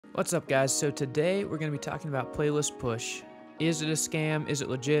What's up, guys? So today we're going to be talking about playlist push. Is it a scam? Is it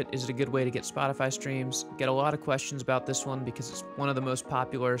legit? Is it a good way to get Spotify streams? Get a lot of questions about this one because it's one of the most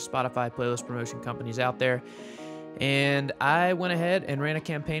popular Spotify playlist promotion companies out there. And I went ahead and ran a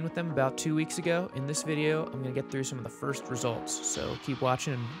campaign with them about 2 weeks ago. In this video, I'm going to get through some of the first results. So keep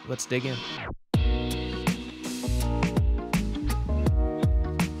watching and let's dig in.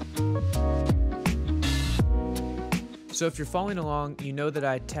 So if you're following along, you know that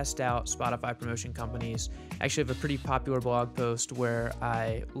I test out Spotify promotion companies. I actually have a pretty popular blog post where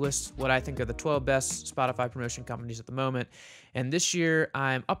I list what I think are the 12 best Spotify promotion companies at the moment. And this year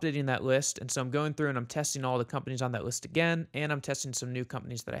I'm updating that list. And so I'm going through and I'm testing all the companies on that list again. And I'm testing some new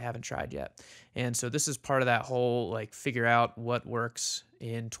companies that I haven't tried yet. And so this is part of that whole figure out what works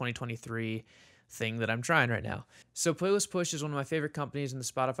in 2023 thing that I'm trying right now. So Playlist Push is one of my favorite companies in the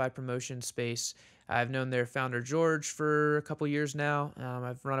Spotify promotion space. I've known their founder George for a couple years now.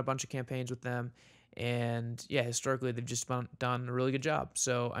 I've run a bunch of campaigns with them, and yeah, historically they've just done a really good job.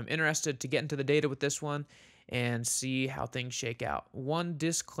 So I'm interested to get into the data with this one and see how things shake out. One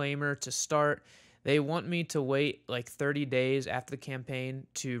disclaimer to start: they want me to wait like 30 days after the campaign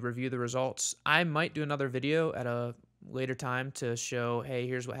to review the results. I might do another video at a later time to show, hey,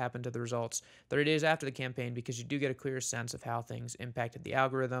 here's what happened to the results 30 days after the campaign, because you do get a clear sense of how things impacted the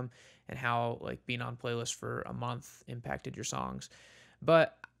algorithm and how being on playlist for a month impacted your songs.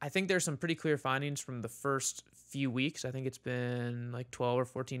 But I think there's some pretty clear findings from the first few weeks. I think it's been 12 or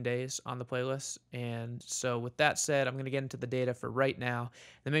 14 days on the playlist. And so with that said, I'm going to get into the data for right now.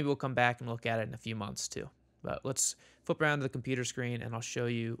 Then maybe we'll come back and look at it in a few months too. But let's flip around to the computer screen and I'll show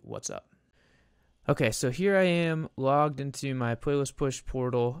you what's up. Okay, so here I am logged into my Playlist Push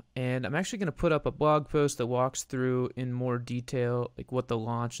portal, and I'm actually going to put up a blog post that walks through in more detail what the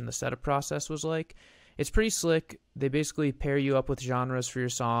launch and the setup process was like. It's pretty slick. They basically pair you up with genres for your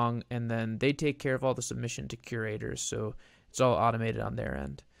song, and then they take care of all the submission to curators, so it's all automated on their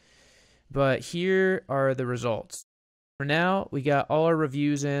end. But here are the results. For now, we got all our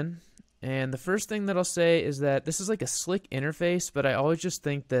reviews in. And the first thing that I'll say is that this is a slick interface, but I always just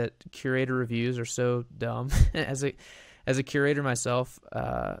think that curator reviews are so dumb. As a curator myself,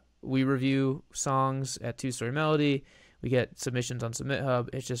 we review songs at Two Story Melody. We get submissions on Submit Hub.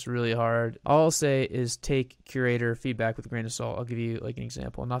 It's just really hard. All I'll say is take curator feedback with a grain of salt. I'll give you an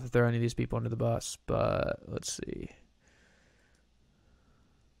example. Not to throw any of these people under the bus, but let's see.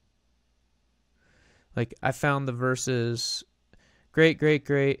 I found the verses great.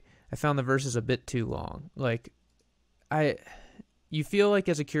 I found the verses a bit too long. You feel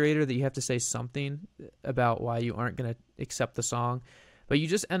as a curator that you have to say something about why you aren't going to accept the song, but you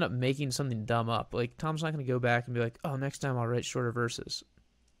just end up making something dumb up. Tom's not going to go back and be like, oh, next time I'll write shorter verses.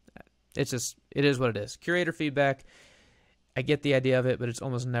 It is what it is. Curator feedback, I get the idea of it, but it's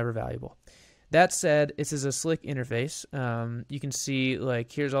almost never valuable. That said, this is a slick interface. You can see,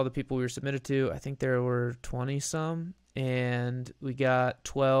 here's all the people we were submitted to. I think there were 20-some. And we got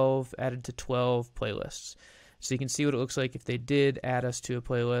 12 added to 12 playlists. So you can see what it looks like if they did add us to a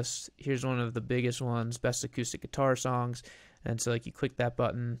playlist. Here's one of the biggest ones, best acoustic guitar songs. And so you click that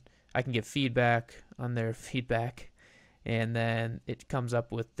button, I can give feedback on their feedback, and then it comes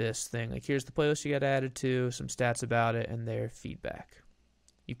up with this thing. Here's the playlist you got added to, some stats about it, and their feedback.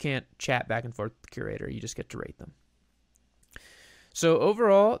 You can't chat back and forth with the curator, you just get to rate them. So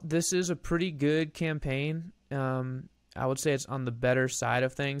overall, this is a pretty good campaign. I would say it's on the better side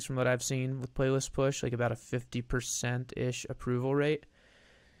of things from what I've seen with Playlist Push, about a 50%-ish approval rate.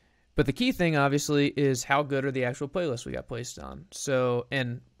 But the key thing, obviously, is how good are the actual playlists we got placed on. So,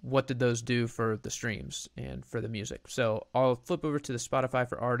 and what did those do for the streams and for the music? So I'll flip over to the Spotify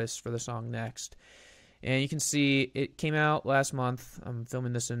for Artists for the song next. And you can see it came out last month. I'm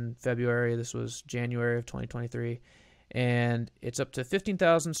filming this in February. This was January of 2023. And it's up to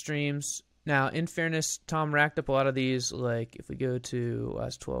 15,000 streams. Now, in fairness, Tom racked up a lot of these. If we go to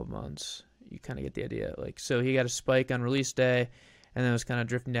last 12 months, you kind of get the idea. So he got a spike on release day, and then it was kind of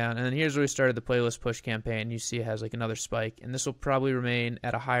drifting down. And then here's where we started the Playlist Push campaign. You see it has another spike, and this will probably remain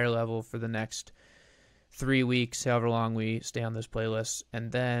at a higher level for the next 3 weeks, however long we stay on those playlists,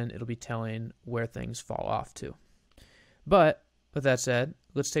 and then it'll be telling where things fall off to. But with that said,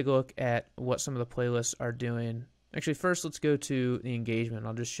 let's take a look at what some of the playlists are doing. Actually, first, let's go to the engagement.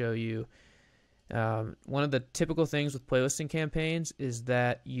 I'll just show you. One of the typical things with playlisting campaigns is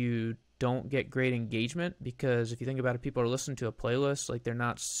that you don't get great engagement, because if you think about it, people are listening to a playlist, they're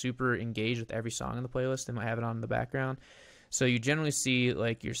not super engaged with every song in the playlist. They might have it on in the background. So you generally see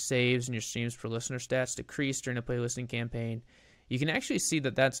your saves and your streams per listener stats decrease during a playlisting campaign. You can actually see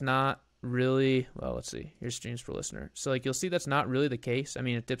that that's not really, well, let's see, here's streams per listener. So like you'll see that's not really the case. I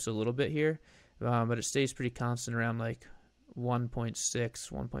mean, it dips a little bit here, but it stays pretty constant around like 1.6,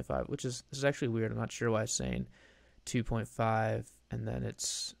 1.5, which is, this is actually weird. I'm not sure why it's saying 2.5 and then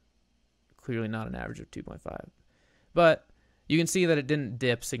it's clearly not an average of 2.5. But you can see that it didn't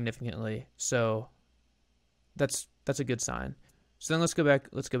dip significantly, so that's a good sign. So then let's go back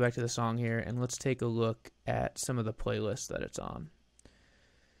to the song here and let's take a look at some of the playlists that it's on.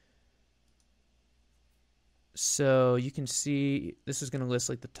 So you can see this is going to list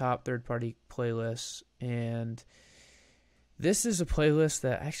like the top third-party playlists, and this is a playlist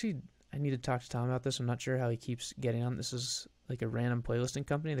that actually I need to talk to Tom about this. I'm not sure how he keeps getting on. This is like a random playlisting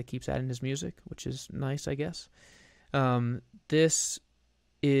company that keeps adding his music, which is nice, I guess. This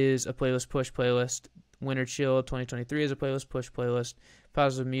is a playlist push playlist. Winter Chill 2023 is a playlist push playlist.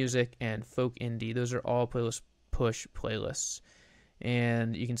 Positive Music and Folk Indie, those are all playlist push playlists.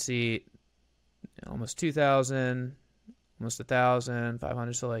 And you can see almost 2,000, almost 1,000,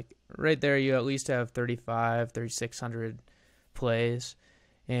 500. So like right there, you at least have 3,600 plays.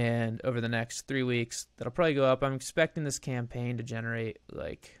 And over the next 3 weeks, that'll probably go up. I'm expecting this campaign to generate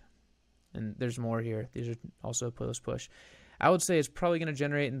like, and there's more here. These are also playlist push. I would say it's probably going to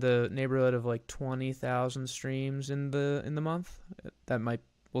generate in the neighborhood of like 20,000 streams in the month. That might,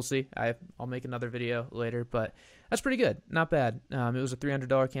 we'll see. I'll make another video later, but that's pretty good. Not bad. It was a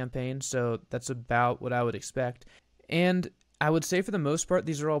 $300 campaign, so that's about what I would expect. And I would say for the most part,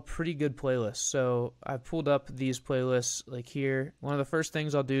 these are all pretty good playlists. So I pulled up these playlists like here. One of the first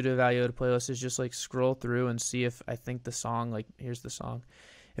things I'll do to evaluate a playlist is just like scroll through and see if I think the song, like here's the song,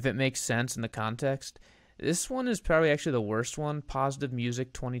 if it makes sense in the context. This one is probably actually the worst one. Positive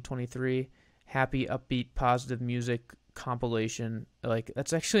Music 2023, happy, upbeat, positive music compilation. Like,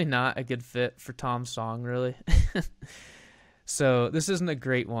 that's actually not a good fit for Tom's song, really. So this isn't a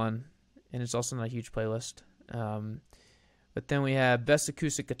great one, and it's also not a huge playlist. But then we have Best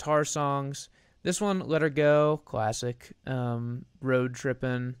Acoustic Guitar Songs. This one, Let Her Go, classic. Road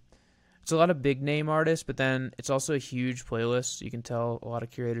Trippin'. It's a lot of big name artists, but then it's also a huge playlist. You can tell a lot of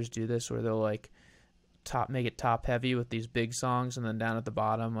curators do this where they'll like make it top heavy with these big songs, and then down at the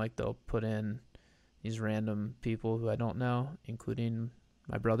bottom like they'll put in these random people who I don't know, including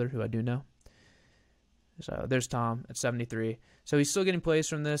my brother who I do know. So there's Tom at 73. So he's still getting plays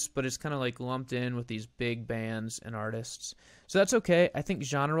from this, but it's kind of like lumped in with these big bands and artists. So that's okay. I think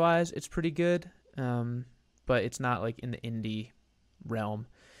genre-wise it's pretty good, but it's not like in the indie realm.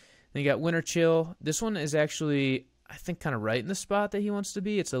 Then you got Winter Chill. This one is actually, I think, kind of right in the spot that he wants to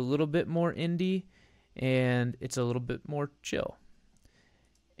be. It's a little bit more indie, and it's a little bit more chill.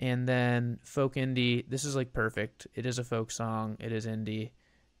 And then Folk Indie, this is like perfect. It is a folk song. It is indie.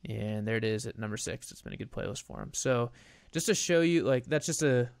 And there it is at number 6. It's been a good playlist for him. So just to show you, like, that's just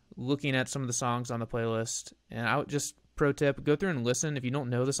a looking at some of the songs on the playlist. And I would just, pro tip, go through and listen. If you don't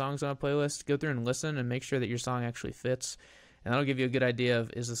know the songs on a playlist, go through and listen and make sure that your song actually fits. And that'll give you a good idea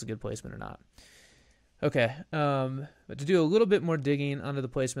of, is this a good placement or not? Okay, but to do a little bit more digging onto the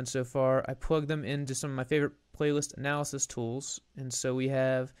placements so far, I plugged them into some of my favorite playlist analysis tools. And so we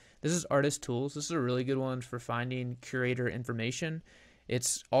have, this is Artist Tools. This is a really good one for finding curator information.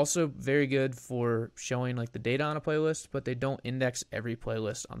 It's also very good for showing like the data on a playlist, but they don't index every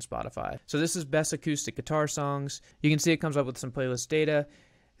playlist on Spotify. So this is Best Acoustic Guitar Songs. You can see it comes up with some playlist data.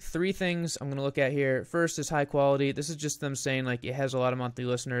 3 things I'm going to look at here. First is high quality. This is just them saying like it has a lot of monthly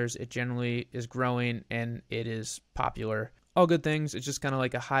listeners. It generally is growing and it is popular. All good things. It's just kind of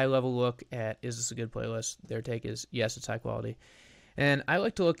like a high level look at, is this a good playlist? Their take is yes, it's high quality. And I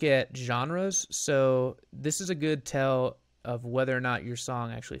like to look at genres. So this is a good tell of whether or not your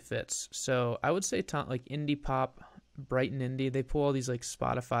song actually fits. So I would say like indie pop, Brighton indie, they pull all these like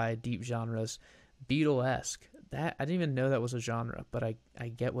Spotify deep genres, Beatle-esque. That I didn't even know that was a genre, but I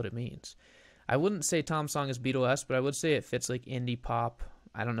get what it means. I wouldn't say Tom's song is Beatle-esque, but I would say it fits like indie pop.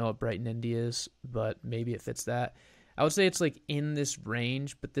 I don't know what Brighton indie is, but maybe it fits that. I would say it's like in this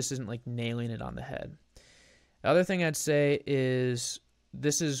range, but this isn't like nailing it on the head. The other thing I'd say is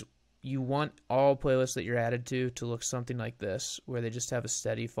this is, you want all playlists that you're added to look something like this, where they just have a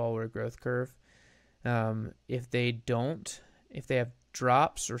steady forward growth curve. If they don't, if they have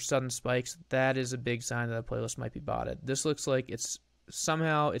drops or sudden spikes, that is a big sign that a playlist might be botted. This looks like it's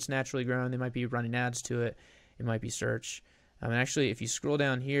naturally growing. They might be running ads to it. It might be search. And actually, if you scroll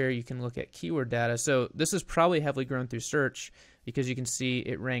down here, you can look at keyword data. So this is probably heavily grown through search, because you can see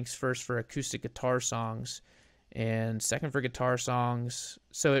it ranks first for acoustic guitar songs and second for guitar songs.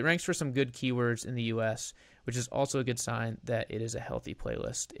 So it ranks for some good keywords in the US, which is also a good sign that it is a healthy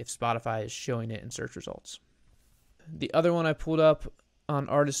playlist if Spotify is showing it in search results. The other one I pulled up on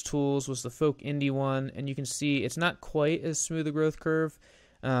Artist Tools was the folk indie one, and you can see it's not quite as smooth a growth curve,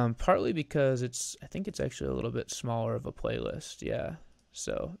 partly because I think it's actually a little bit smaller of a playlist, yeah.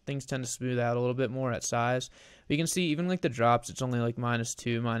 So things tend to smooth out a little bit more at size. But you can see even like the drops, it's only like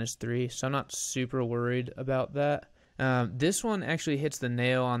 -2, -3, so I'm not super worried about that. This one actually hits the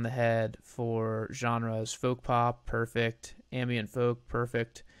nail on the head for genres. Folk pop, perfect. Ambient folk,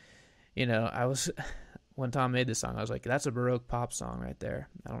 perfect. You know, when Tom made this song, I was like, that's a Baroque pop song right there.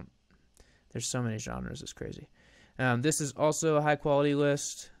 There's so many genres, it's crazy. This is also a high quality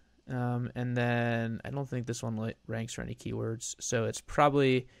list. And then I don't think this one ranks for any keywords, so it's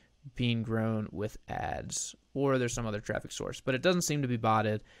probably being grown with ads, or there's some other traffic source, but it doesn't seem to be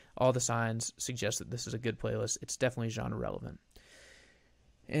botted. All the signs suggest that this is a good playlist. It's definitely genre relevant.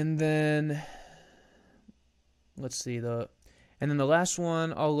 And then let's see, the last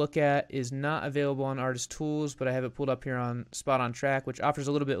one I'll look at is not available on Artist Tools, but I have it pulled up here on Spot on Track, which offers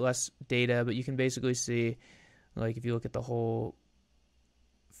a little bit less data, but you can basically see, like, if you look at the whole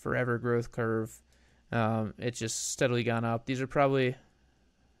forever growth curve, it's just steadily gone up. These are probably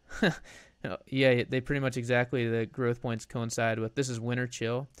yeah, they pretty much exactly, the growth points coincide with, this is winter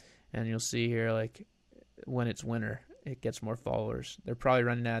chill, and you'll see here, like, when it's winter it gets more followers. They're probably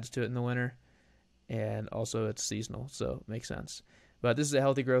running ads to it in the winter, and also it's seasonal, so it makes sense. But this is a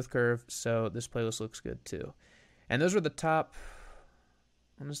healthy growth curve, so this playlist looks good too. And those are the top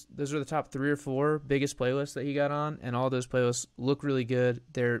 3 or 4 biggest playlists that he got on, and all those playlists look really good.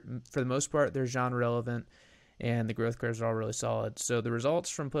 They're, for the most part, they're genre relevant, and the growth curves are all really solid. So the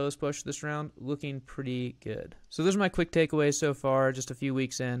results from Playlist Push this round looking pretty good. So those are my quick takeaways so far, just a few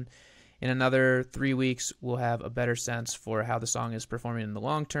weeks in. In another 3 weeks, we'll have a better sense for how the song is performing in the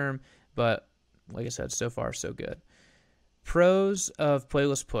long term, but like I said, so far so good. Pros of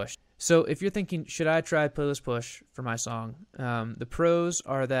Playlist Push. So if you're thinking, should I try Playlist Push for my song? The pros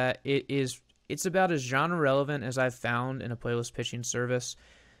are that it's about as genre relevant as I've found in a playlist pitching service.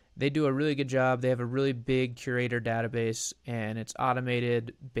 They do a really good job. They have a really big curator database, and it's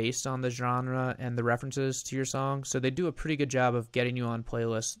automated based on the genre and the references to your song. So they do a pretty good job of getting you on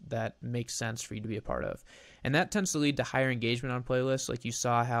playlists that make sense for you to be a part of. And that tends to lead to higher engagement on playlists. Like you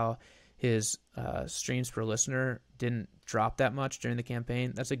saw how his streams per listener didn't drop that much during the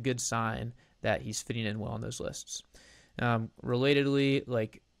campaign. That's a good sign that he's fitting in well on those lists. Relatedly,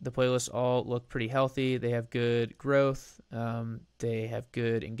 like, the playlists all look pretty healthy. They have good growth. They have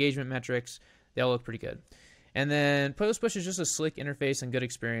good engagement metrics. They all look pretty good. And then Playlist Push is just a slick interface and good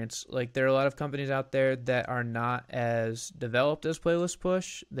experience. Like, there are a lot of companies out there that are not as developed as Playlist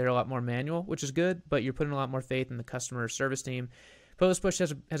Push. They're a lot more manual, which is good, but you're putting a lot more faith in the customer service team. Playlist Push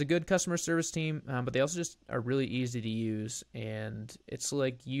has a good customer service team, but they also just are really easy to use, and it's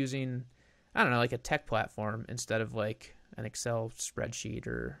like using, I don't know, like a tech platform instead of like an Excel spreadsheet,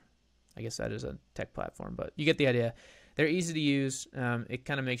 or I guess that is a tech platform, but you get the idea. They're easy to use. It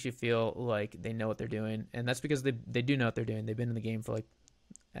kind of makes you feel like they know what they're doing, and that's because they do know what they're doing. They've been in the game for like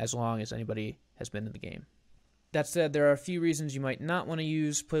as long as anybody has been in the game. That said, there are a few reasons you might not want to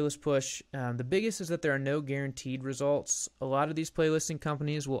use Playlist Push. The biggest is that there are no guaranteed results. A lot of these playlisting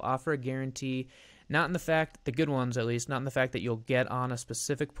companies will offer a guarantee, not in the fact, the good ones at least, not in the fact that you'll get on a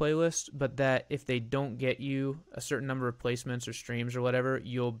specific playlist, but that if they don't get you a certain number of placements or streams or whatever,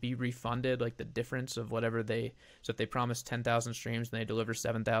 you'll be refunded, like the difference of whatever so if they promise 10,000 streams and they deliver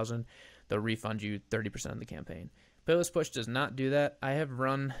 7,000, they'll refund you 30% of the campaign. Playlist Push does not do that. I have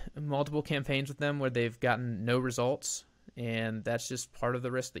run multiple campaigns with them where they've gotten no results, and that's just part of the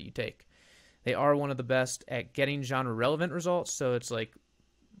risk that you take. They are one of the best at getting genre-relevant results, so it's like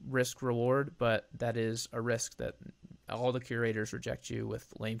risk-reward, but that is a risk that all the curators reject you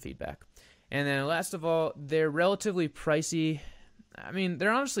with lame feedback. And then last of all, they're relatively pricey. I mean,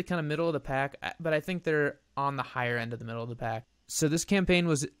 they're honestly kind of middle of the pack, but I think they're on the higher end of the middle of the pack. So this campaign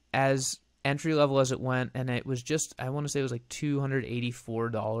was as entry level as it went, and it was just, I want to say it was like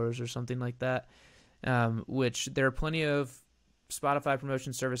 $284 or something like that, which there are plenty of Spotify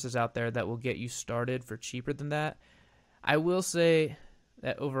promotion services out there that will get you started for cheaper than that. I will say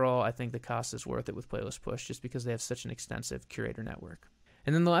that overall, I think the cost is worth it with Playlist Push just because they have such an extensive curator network.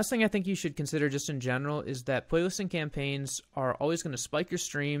 And then the last thing I think you should consider just in general is that playlisting campaigns are always going to spike your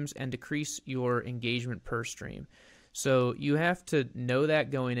streams and decrease your engagement per stream. So you have to know that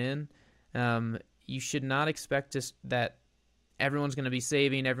going in. You should not expect that everyone's going to be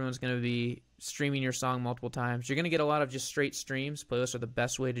saving, everyone's going to be streaming your song multiple times. You're going to get a lot of just straight streams. Playlists are the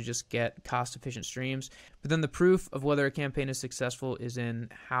best way to just get cost-efficient streams. But then the proof of whether a campaign is successful is in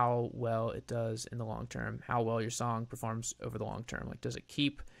how well it does in the long term, how well your song performs over the long term. Like, does it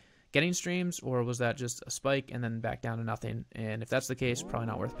keep getting streams, or was that just a spike and then back down to nothing? And if that's the case, probably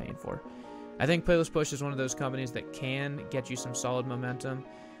not worth paying for. I think Playlist Push is one of those companies that can get you some solid momentum.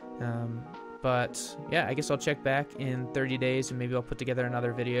 But yeah, I guess I'll check back in 30 days and maybe I'll put together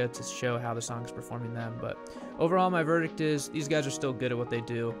another video to show how the song's performing then. But overall, my verdict is these guys are still good at what they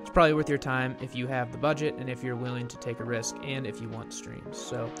do. It's probably worth your time if you have the budget and if you're willing to take a risk and if you want streams.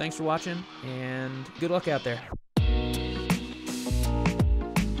 So thanks for watching and good luck out there.